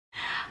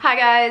Hi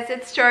guys,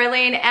 it's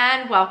Charlene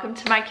and welcome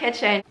to my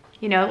kitchen.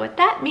 You know what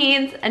that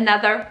means,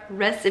 another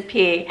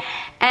recipe.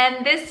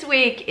 And this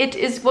week it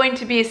is going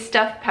to be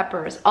stuffed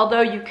peppers, although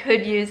you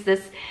could use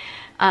this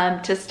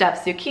to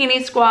stuff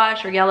zucchini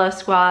squash or yellow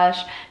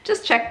squash.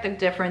 Just check the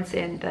difference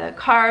in the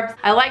carbs.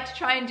 I like to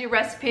try and do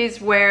recipes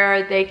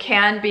where they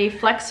can be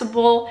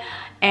flexible,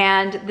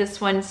 and this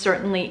one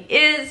certainly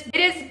is.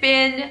 It has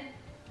been,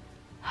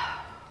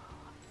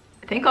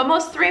 I think,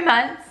 almost 3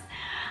 months.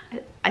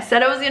 I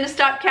said I was gonna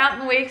stop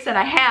counting weeks, and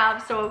I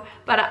have,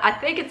 but I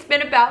think it's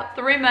been about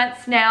 3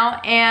 months now,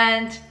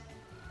 and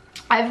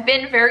I've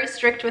been very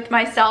strict with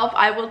myself.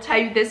 I will tell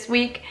you this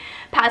week,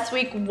 last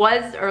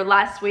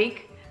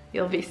week,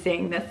 you'll be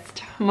seeing this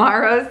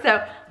tomorrow,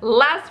 so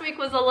last week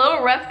was a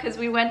little rough because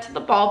we went to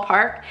the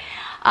ballpark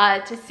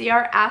to see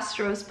our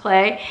Astros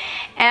play,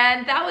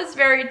 and that was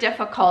very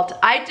difficult.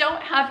 I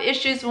don't have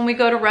issues when we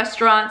go to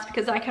restaurants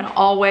because I can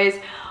always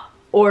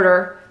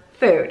order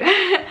food.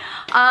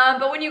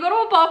 But when you go to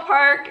a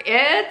ballpark,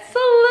 it's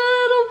a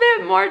little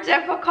bit more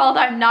difficult,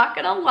 I'm not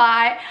gonna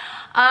lie.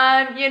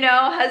 You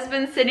know,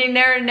 husband's sitting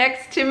there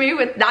next to me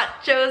with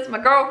nachos, my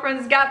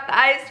girlfriend's got the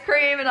ice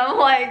cream, and I'm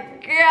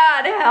like,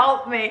 God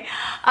help me.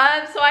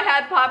 So I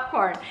had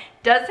popcorn.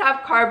 It does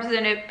have carbs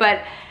in it,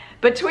 but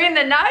between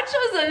the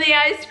nachos and the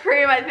ice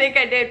cream, I think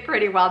I did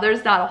pretty well.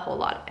 There's not a whole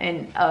lot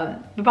in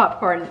the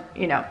popcorn,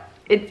 you know,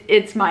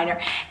 it's minor.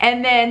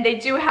 And then they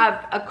do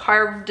have a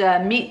carved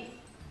meat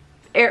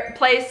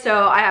place,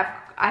 so I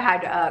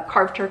had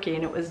carved turkey,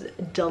 and it was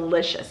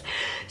delicious.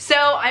 So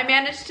I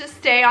managed to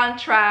stay on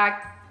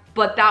track,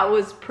 but that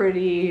was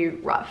pretty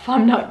rough,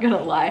 I'm not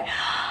gonna lie.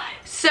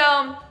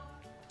 So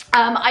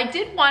I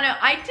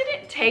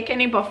didn't take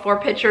any before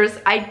pictures.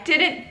 I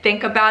didn't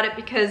think about it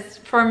because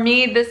for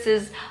me this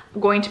is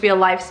going to be a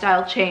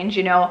lifestyle change,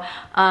 you know.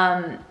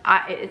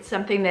 It's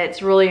something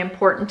that's really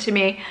important to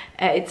me.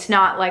 It's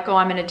not like, oh,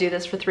 I'm gonna do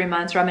this for 3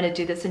 months, or I'm gonna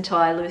do this until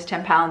I lose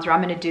 10 pounds, or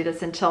I'm gonna do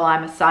this until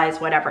I'm a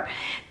size whatever.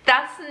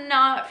 That's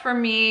not for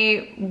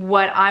me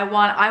what I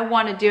want. I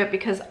want to do it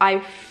because I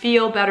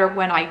feel better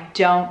when I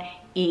don't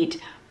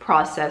eat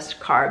processed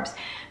carbs.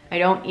 I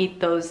don't eat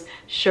those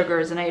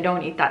sugars, and I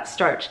don't eat that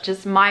starch.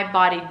 Just my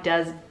body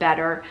does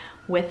better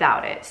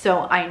without it.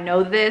 So I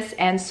know this,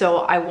 and so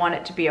I want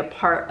it to be a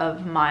part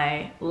of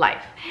my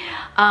life.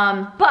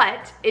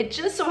 But it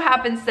just so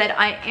happens that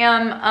I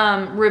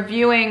am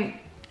reviewing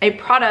a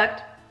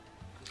product,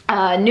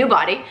 New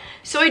Body.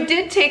 So I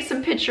did take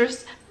some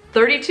pictures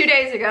 32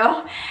 days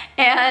ago,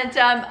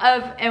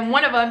 and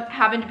one of them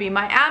happened to be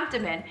my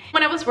abdomen.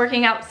 When I was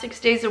working out 6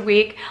 days a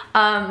week,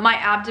 my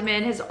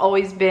abdomen has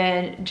always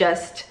been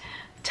just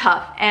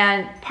tough,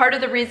 and part of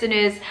the reason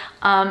is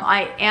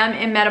I am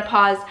in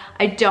menopause.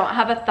 I don't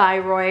have a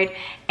thyroid,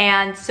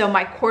 and so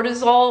my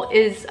cortisol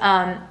is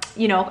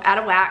you know, out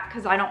of whack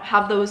because I don't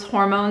have those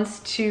hormones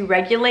to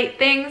regulate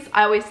things.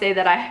 I always say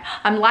that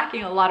I'm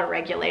lacking a lot of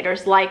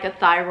regulators, like a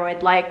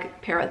thyroid,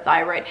 like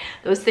parathyroid.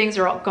 Those things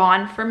are all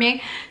gone for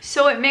me,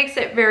 so it makes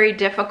it very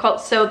difficult.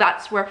 So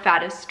that's where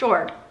fat is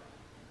stored,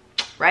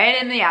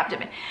 right in the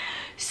abdomen.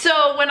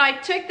 So when I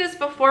took this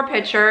before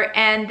picture,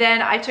 and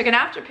then I took an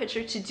after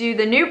picture to do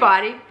the New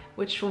Body,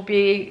 which will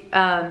be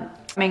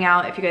coming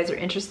out if you guys are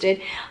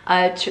interested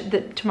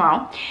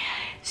tomorrow.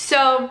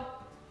 So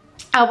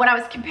when I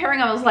was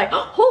comparing, I was like,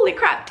 oh, holy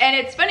crap. And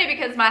it's funny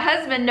because my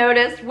husband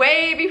noticed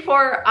way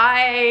before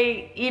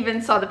I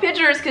even saw the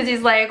pictures, because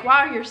he's like,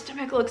 wow, your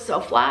stomach looks so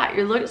flat.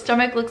 Your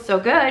stomach looks so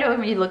good. I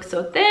mean, you look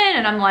so thin.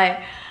 And I'm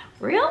like,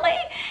 really?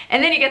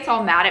 And then he gets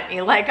all mad at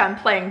me like I'm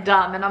playing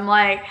dumb. And I'm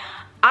like,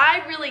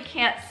 I really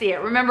can't see it.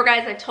 Remember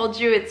guys, I told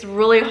you it's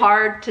really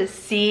hard to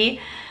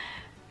see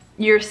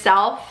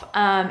yourself,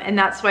 and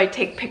that's why I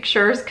take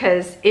pictures,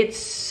 because it's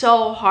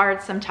so hard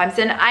sometimes.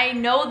 And I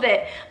know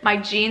that my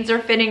jeans are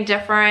fitting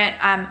different.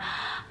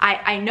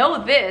 I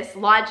know this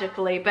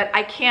logically, but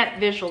I can't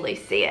visually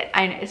see it.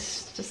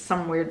 It's just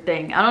some weird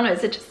thing. I don't know,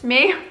 is it just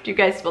me? Do you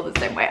guys feel the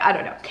same way? I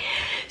don't know.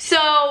 So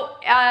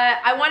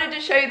I wanted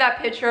to show you that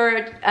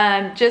picture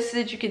just so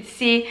that you could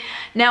see.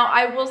 Now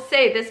I will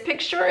say this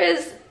picture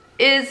is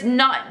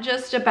not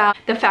just about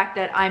the fact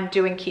that I'm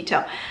doing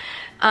keto.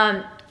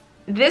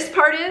 This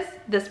part is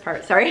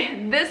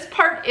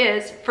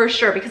for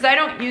sure, because I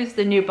don't use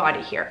the New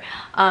Body here.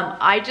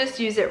 I just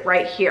use it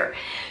right here.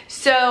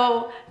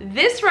 So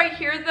this right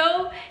here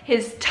though,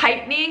 his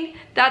tightening,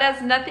 that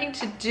has nothing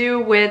to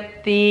do with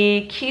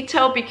the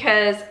keto,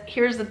 because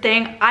here's the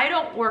thing, I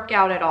don't work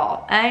out at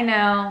all. I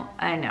know.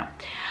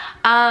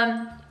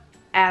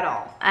 At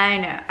all. I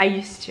know. I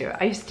used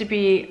to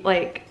be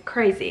like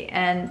crazy,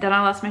 and then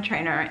I lost my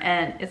trainer,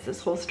 and it's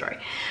this whole story.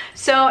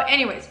 So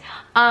anyways,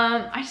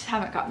 I just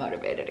haven't got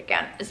motivated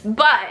again.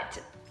 But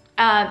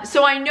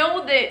so I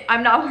know that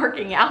I'm not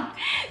working out.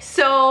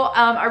 So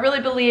I really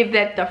believe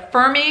that the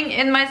firming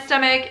in my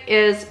stomach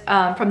is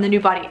from the New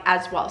Body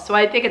as well. So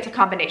I think it's a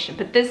combination,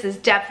 but this is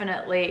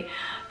definitely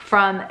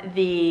from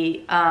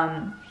the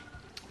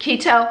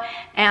keto,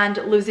 and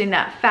losing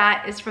that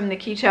fat is from the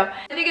keto.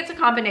 I think it's a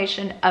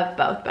combination of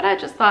both, but I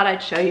just thought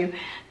I'd show you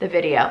the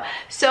video.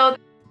 So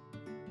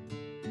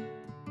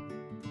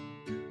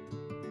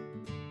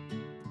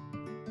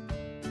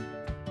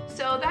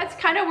so that's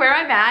kind of where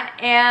I'm at,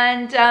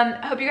 and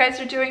I hope you guys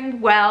are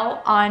doing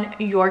well on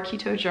your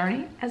keto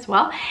journey as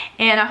well,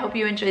 and I hope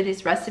you enjoy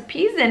these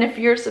recipes. And if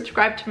you're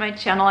subscribed to my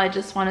channel, I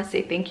just want to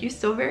say thank you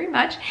so very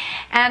much.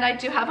 And I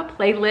do have a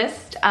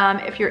playlist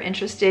if you're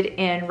interested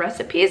in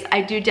recipes.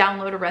 I do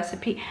download a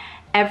recipe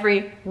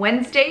every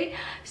Wednesday,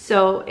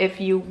 so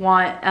if you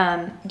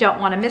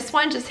don't want to miss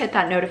one, just hit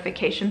that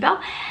notification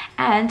bell.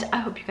 And I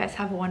hope you guys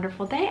have a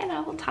wonderful day, and I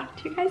will talk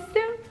to you guys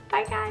soon.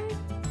 Bye guys.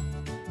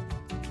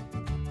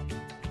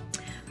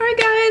 All right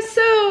guys,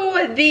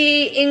 so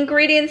the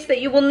ingredients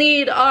that you will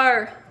need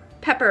are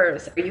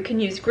peppers. You can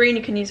use green,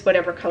 you can use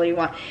whatever color you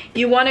want.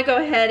 You want to go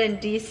ahead and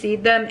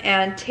de-seed them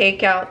and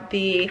take out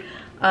the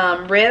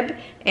rib,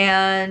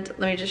 and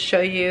let me just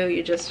show you.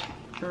 You just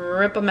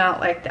rip them out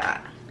like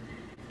that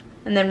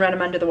and then run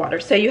them under the water.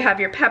 So you have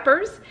your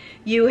peppers,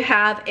 you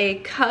have a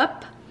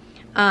cup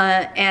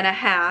and a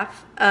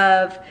half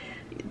of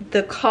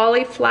the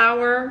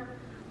cauliflower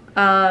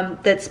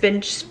that's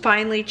been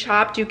finely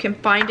chopped. You can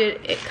find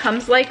it, it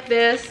comes like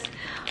this.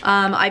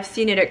 I've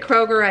seen it at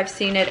Kroger, I've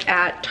seen it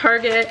at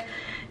Target.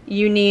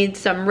 You need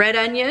some red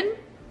onion,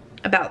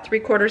 about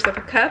 3/4 of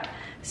a cup,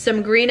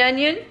 some green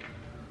onion,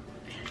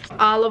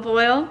 olive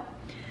oil,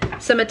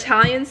 some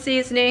Italian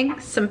seasoning,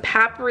 some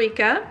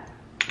paprika,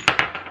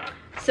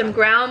 some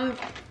ground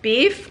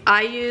beef.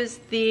 I use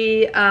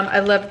I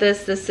love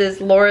this. This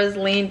is Laura's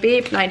lean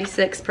beef,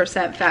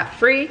 96% fat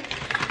free.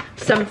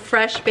 Some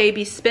fresh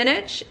baby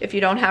spinach. If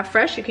you don't have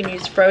fresh, you can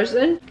use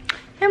frozen.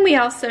 And we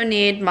also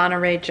need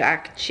Monterey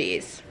Jack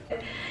cheese.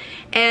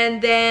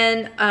 And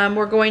then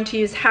we're going to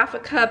use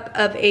 1/2 cup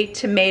of a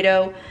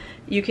tomato.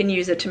 You can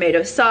use a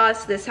tomato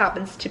sauce. This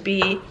happens to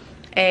be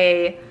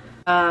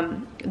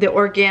the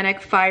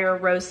organic fire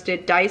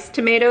roasted diced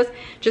tomatoes.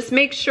 Just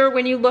make sure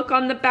when you look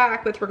on the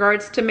back with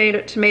regards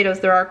to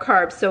tomatoes, there are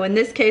carbs. So in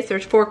this case,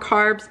 there's 4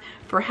 carbs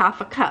for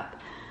 1/2 cup.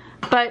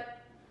 But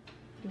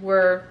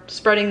we're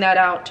spreading that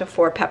out to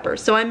 4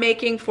 peppers. So I'm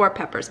making 4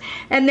 peppers.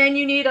 And then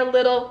you need a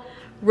little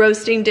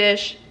roasting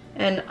dish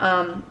and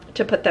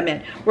to put them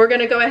in. We're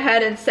gonna go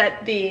ahead and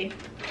set the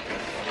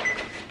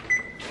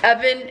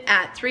oven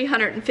at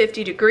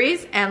 350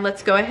 degrees, and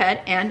let's go ahead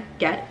and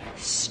get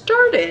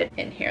started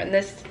in here. And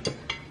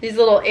these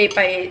little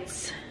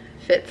 8x8s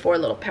fit 4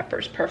 little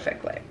peppers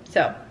perfectly.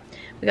 So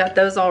we got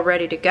those all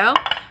ready to go.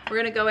 We're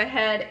gonna go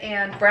ahead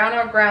and brown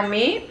our ground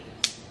meat.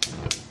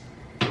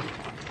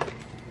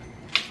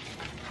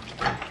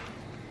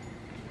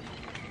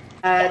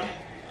 Add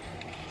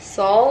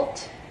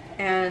salt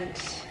and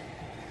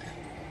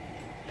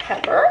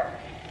pepper.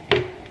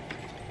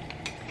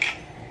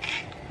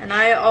 And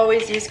I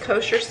always use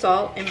kosher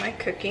salt in my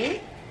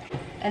cooking.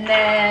 And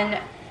then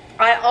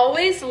I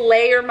always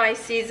layer my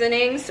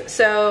seasonings,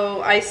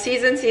 so I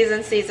season.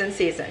 So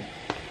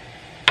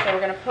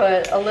we're gonna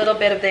put a little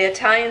bit of the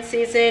Italian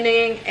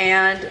seasoning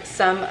and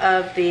some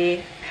of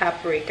the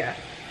paprika.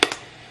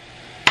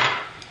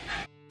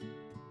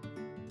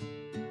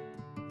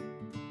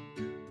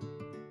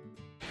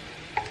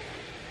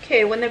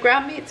 Okay, when the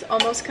ground meat's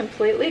almost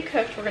completely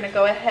cooked, we're gonna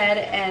go ahead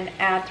and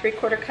add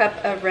 3/4 cup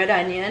of red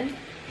onion.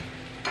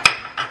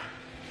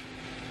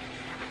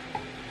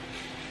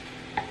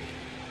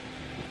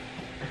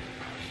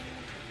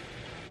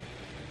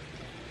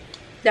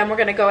 Then we're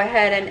gonna go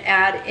ahead and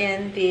add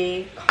in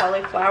the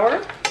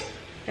cauliflower.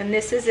 And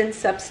this is in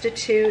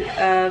substitute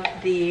of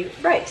the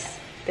rice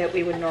that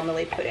we would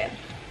normally put in.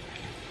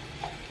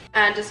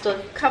 And just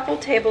a couple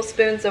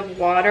tablespoons of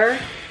water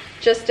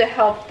just to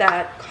help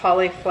that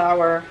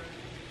cauliflower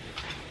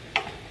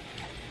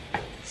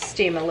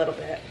steam a little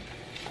bit.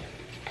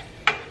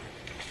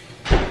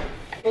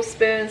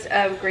 Tablespoons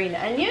of green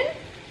onion.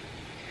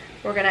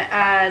 We're gonna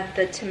add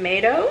the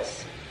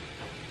tomatoes.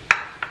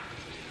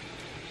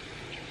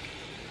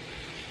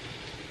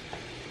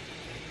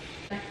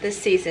 The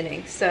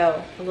seasoning,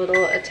 so a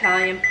little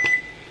Italian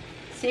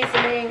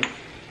seasoning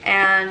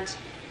and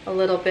a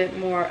little bit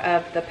more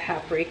of the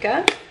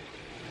paprika.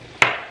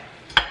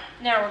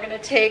 Now we're going to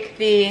take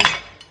the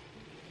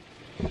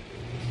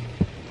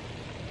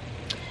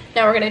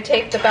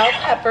bell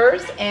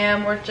peppers,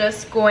 and we're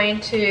just going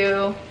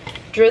to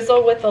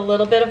drizzle with a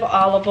little bit of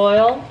olive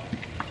oil.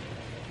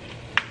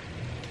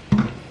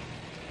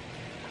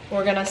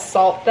 We're going to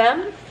salt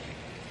them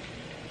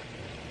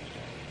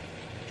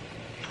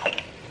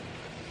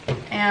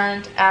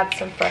and add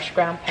some fresh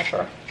ground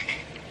pepper.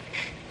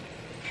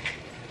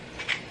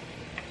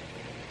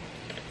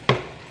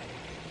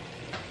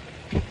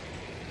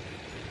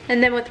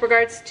 And then with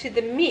regards to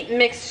the meat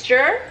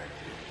mixture,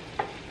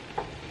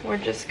 we're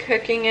just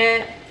cooking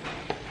it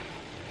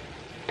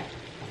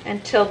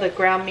until the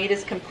ground meat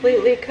is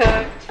completely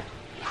cooked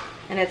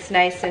and it's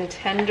nice and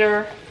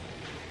tender.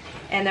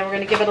 And then we're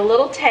going to give it a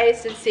little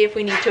taste and see if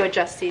we need to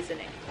adjust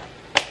seasoning.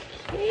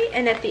 Okay,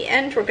 and at the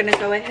end we're going to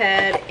go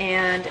ahead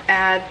and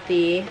add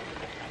the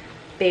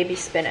baby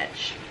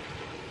spinach.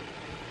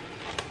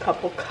 A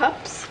couple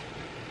cups.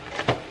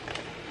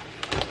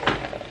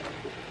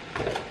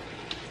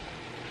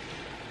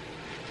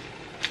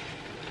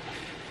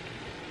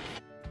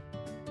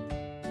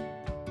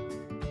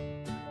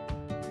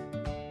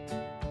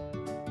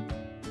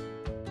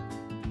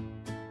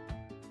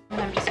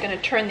 I'm just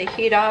gonna turn the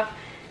heat off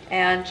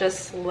and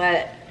just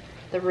let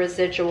the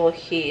residual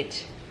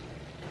heat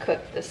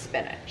cook the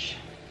spinach.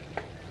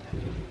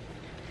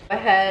 Go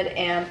ahead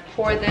and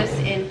pour this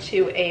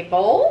into a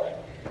bowl.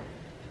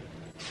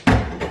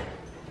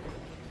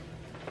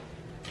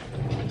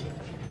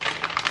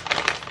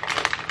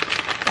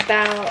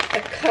 About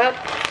a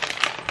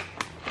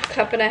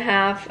cup and a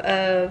half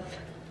of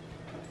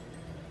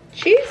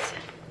cheese.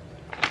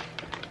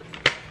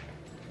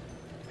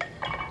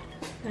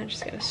 I'm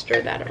just gonna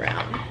stir that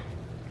around.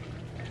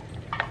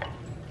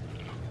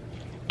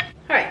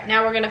 All right,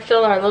 now we're gonna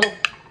fill our little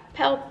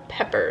bell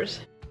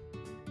peppers.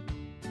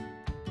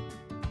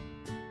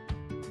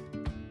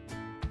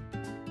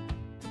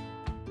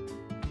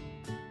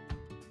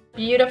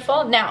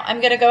 Beautiful. Now I'm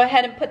gonna go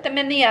ahead and put them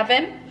in the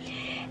oven.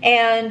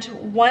 And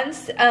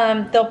once,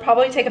 they'll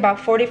probably take about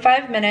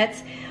 45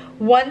 minutes.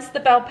 Once the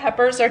bell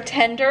peppers are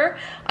tender,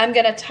 I'm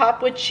gonna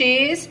top with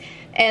cheese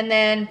and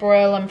then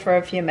broil them for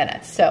a few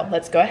minutes. So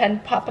let's go ahead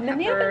and pop them in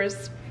the oven.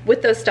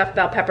 With those stuffed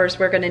bell peppers,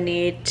 we're gonna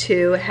need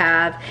to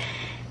have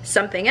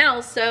something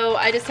else. So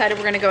I decided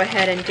we're gonna go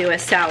ahead and do a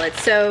salad.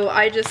 So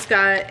I just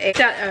got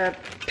a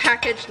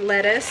packaged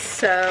lettuce.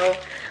 So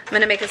I'm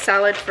gonna make a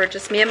salad for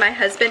just me and my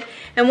husband.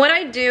 And what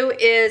I do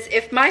is,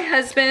 if my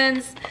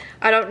husband's,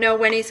 I don't know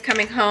when he's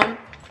coming home.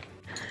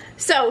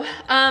 So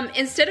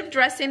instead of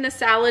dressing the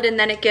salad and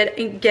then it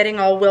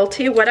getting all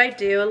wilty, what I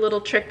do, a little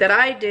trick that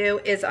I do,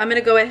 is I'm gonna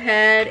go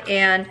ahead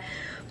and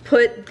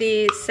put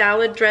the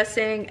salad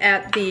dressing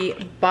at the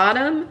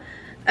bottom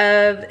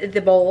of the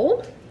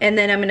bowl, and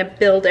then I'm gonna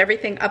build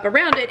everything up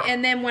around it.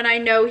 And then when I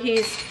know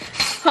he's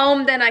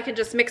home, then I can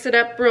just mix it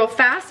up real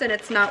fast and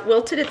it's not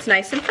wilted, it's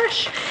nice and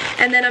fresh.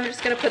 And then I'm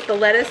just gonna put the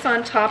lettuce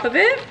on top of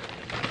it.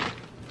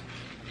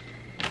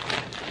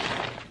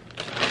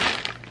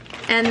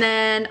 And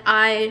then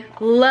I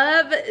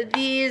love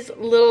these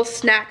little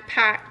snack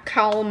pack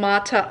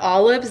Kalamata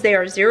olives. They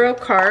are 0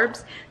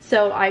 carbs.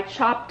 So I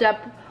chopped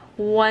up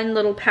one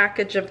little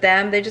package of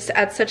them. They just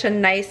add such a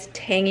nice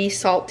tangy,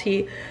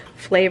 salty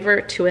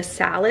flavor to a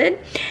salad.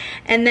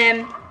 And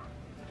then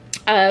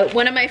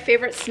one of my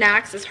favorite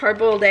snacks is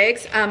hard-boiled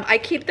eggs. I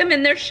keep them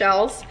in their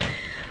shells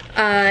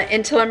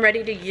until I'm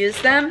ready to use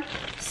them.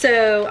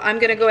 So I'm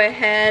gonna go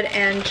ahead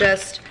and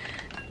just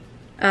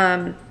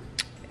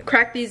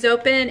crack these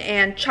open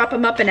and chop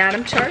them up and add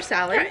them to our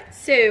salad. All right,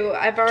 so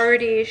I've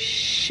already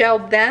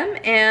shelled them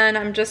and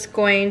I'm just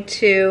going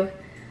to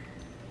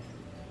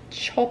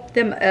chop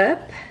them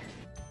up.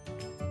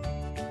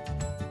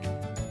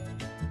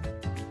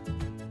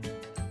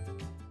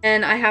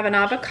 And I have an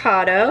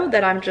avocado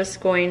that I'm just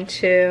going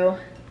to,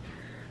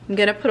 I'm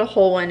gonna put a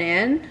whole one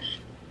in.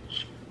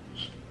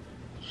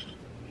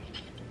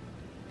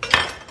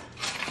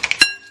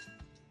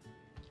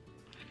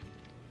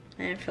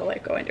 I feel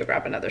like going to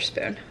grab another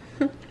spoon.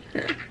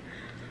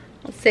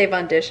 I'll save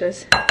on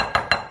dishes.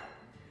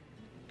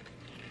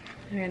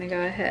 We're gonna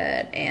go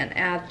ahead and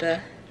add the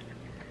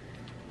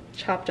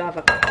chopped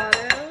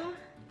avocado.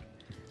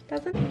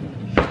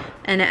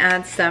 And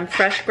add some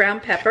fresh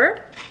ground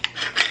pepper.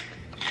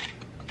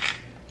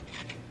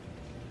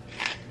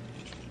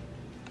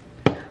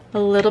 A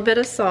little bit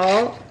of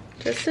salt,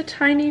 just a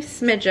tiny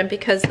smidgen,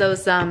 because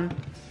those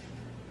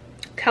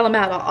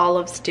Kalamata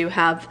olives do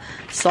have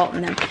salt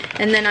in them.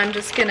 And then I'm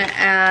just gonna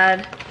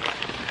add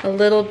a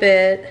little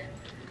bit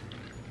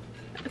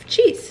of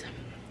cheese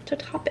to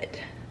top it.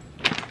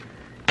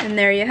 And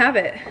there you have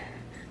it.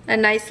 A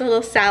nice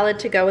little salad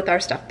to go with our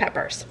stuffed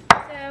peppers.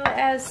 So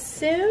as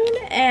soon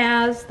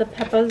as the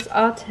peppers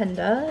are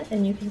tender,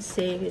 and you can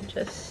see it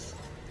just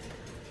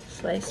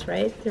slice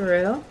right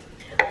through,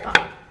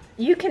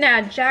 you can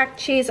add jack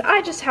cheese.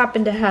 I just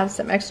happen to have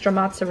some extra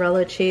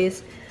mozzarella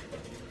cheese,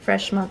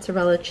 fresh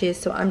mozzarella cheese,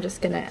 so I'm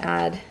just gonna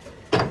add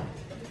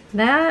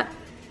that.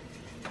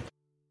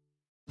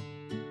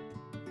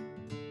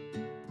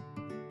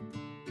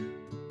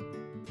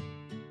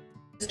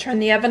 Just turn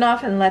the oven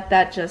off and let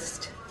that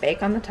just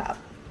bake on the top.